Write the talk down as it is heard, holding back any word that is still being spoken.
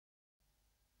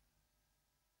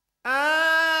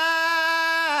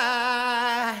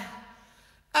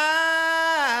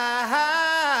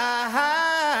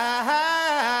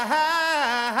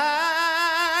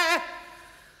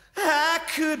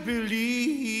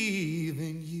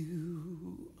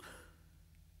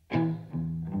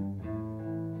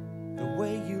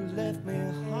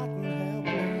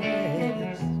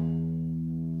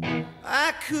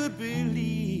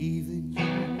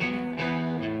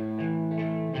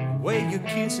way your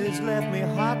kisses left me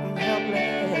hot and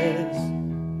helpless.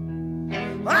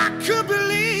 I could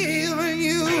believe in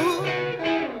you.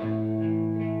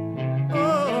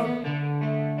 Oh,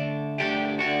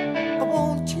 I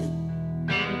want you.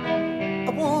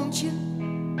 I want you.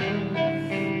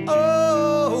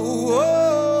 Oh,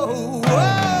 oh,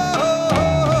 oh,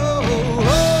 oh,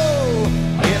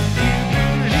 oh. If you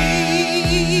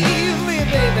believe me,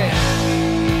 baby,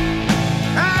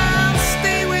 I'll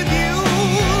stay with you.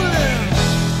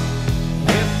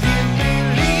 If you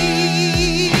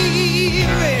believe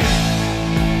me,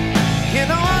 you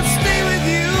know I'll stay with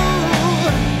you.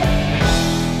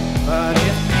 But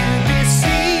if you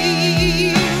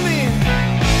deceive me,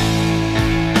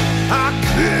 I'll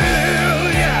kill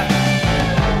you.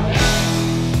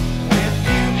 If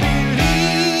you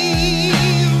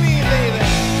believe me, baby,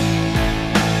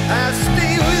 I'll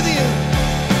stay with you.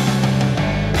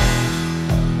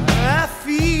 I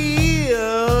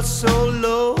feel so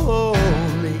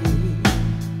lonely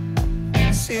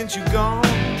since you're gone.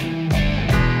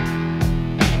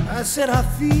 I said I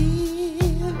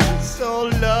feel so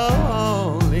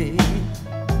lonely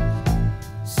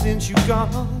since you're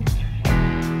gone.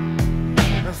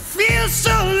 I feel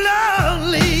so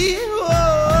lonely.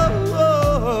 Oh,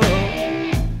 oh.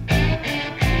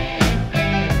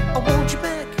 I want you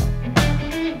back.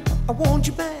 I want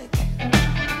you back.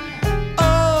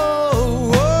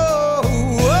 Oh, oh,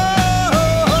 oh,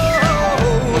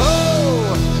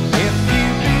 oh. If you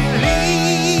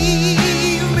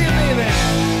believe me, baby,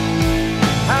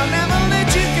 I'll never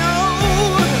let you go.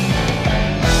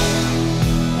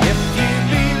 If you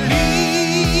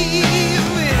believe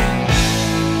me,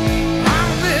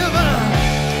 I'll never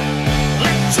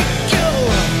let you go.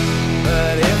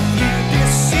 But if you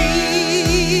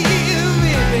deceive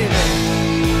me, baby,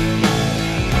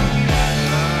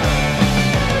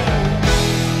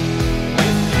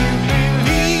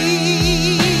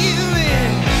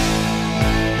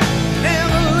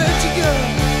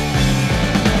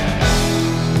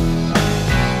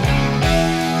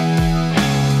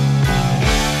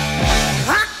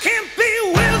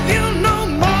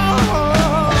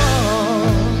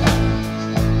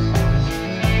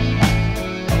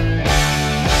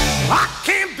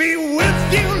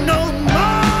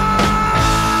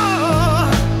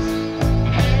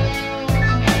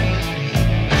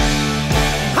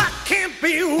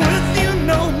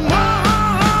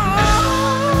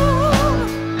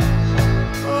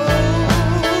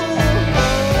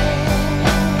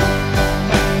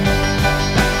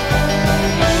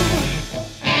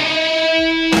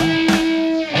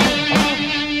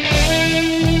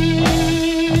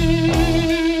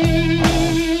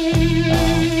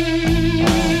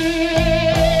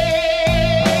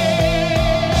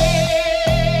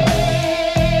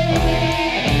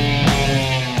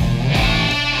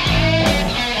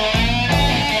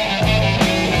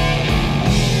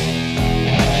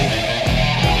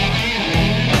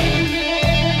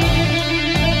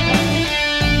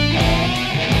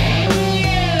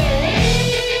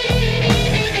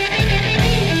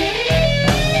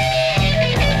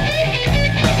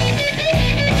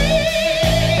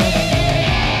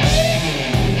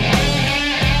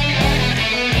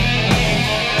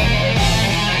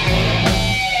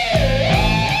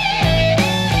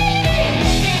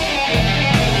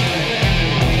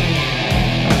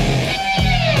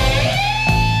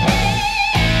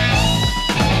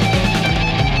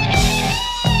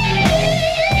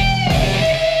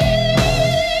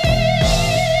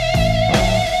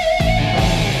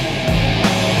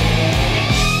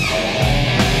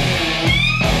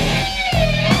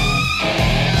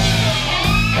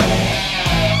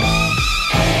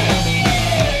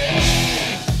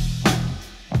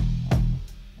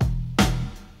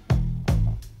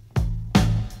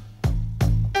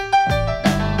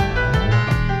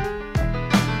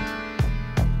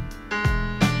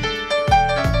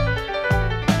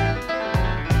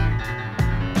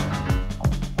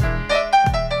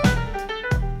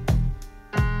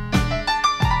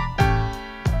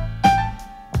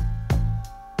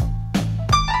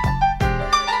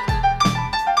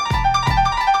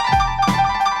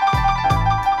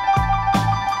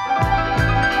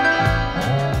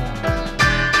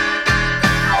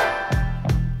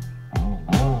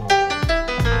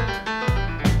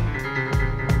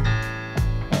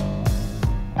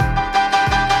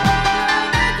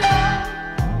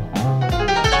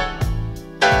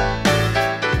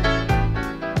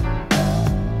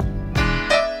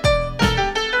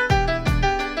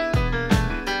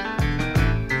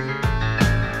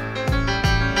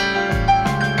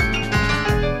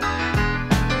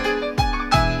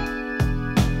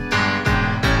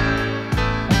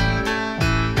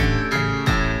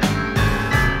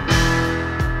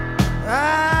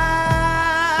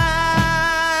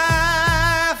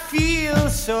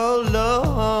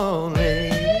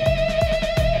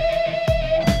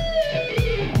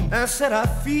 said I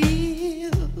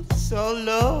feel so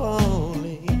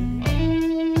lonely.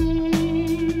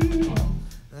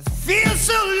 I feel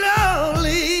so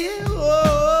lonely.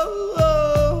 Oh,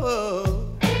 oh,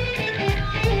 oh.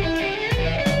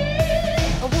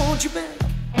 I want you back.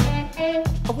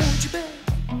 I want you back.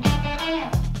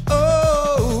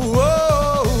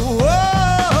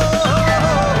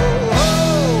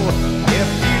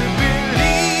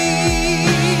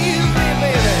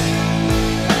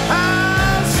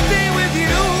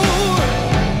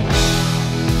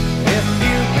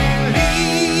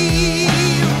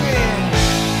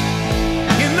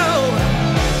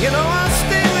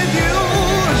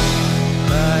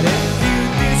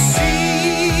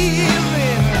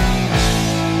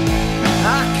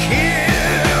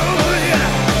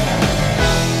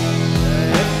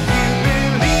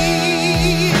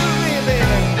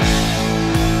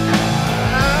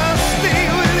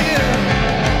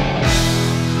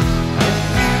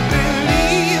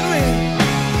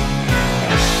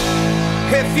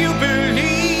 If you believe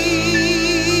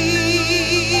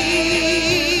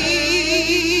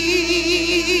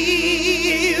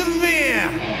me,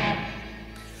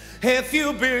 if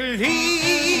you believe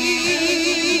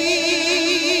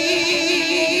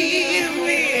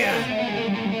me,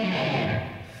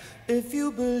 if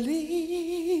you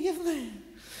believe me,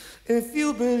 if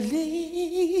you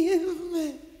believe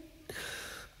me,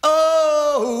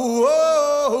 oh,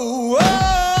 oh,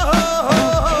 oh.